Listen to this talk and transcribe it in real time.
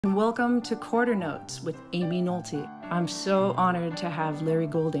Welcome to Quarter Notes with Amy Nolte. I'm so honored to have Larry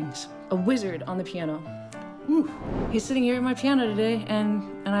Goldings, a wizard on the piano. Woo. He's sitting here at my piano today,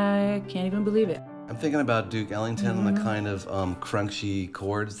 and I can't even believe it. I'm thinking about Duke Ellington and the kind of crunchy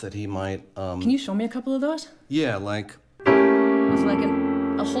chords that he might... Can you show me a couple of those? Yeah, like... It's like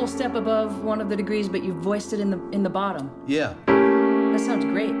a whole step above one of the degrees, but you voiced it in the bottom. Yeah. That sounds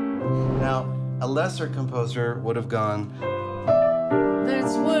great. Now, a lesser composer would have gone...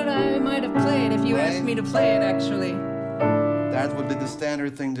 That's what I might have played if you asked me to play it, actually. That would be the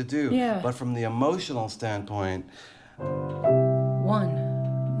standard thing to do. Yeah. But from the emotional standpoint...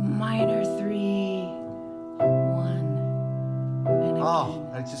 1, minor 3, 1, and again. Oh,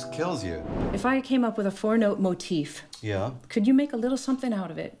 that just kills you. If I came up with a 4-note motif, Yeah. could you make a little something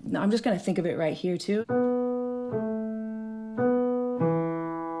out of it? No, I'm just gonna think of it right here, too.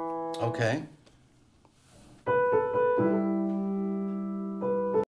 Okay.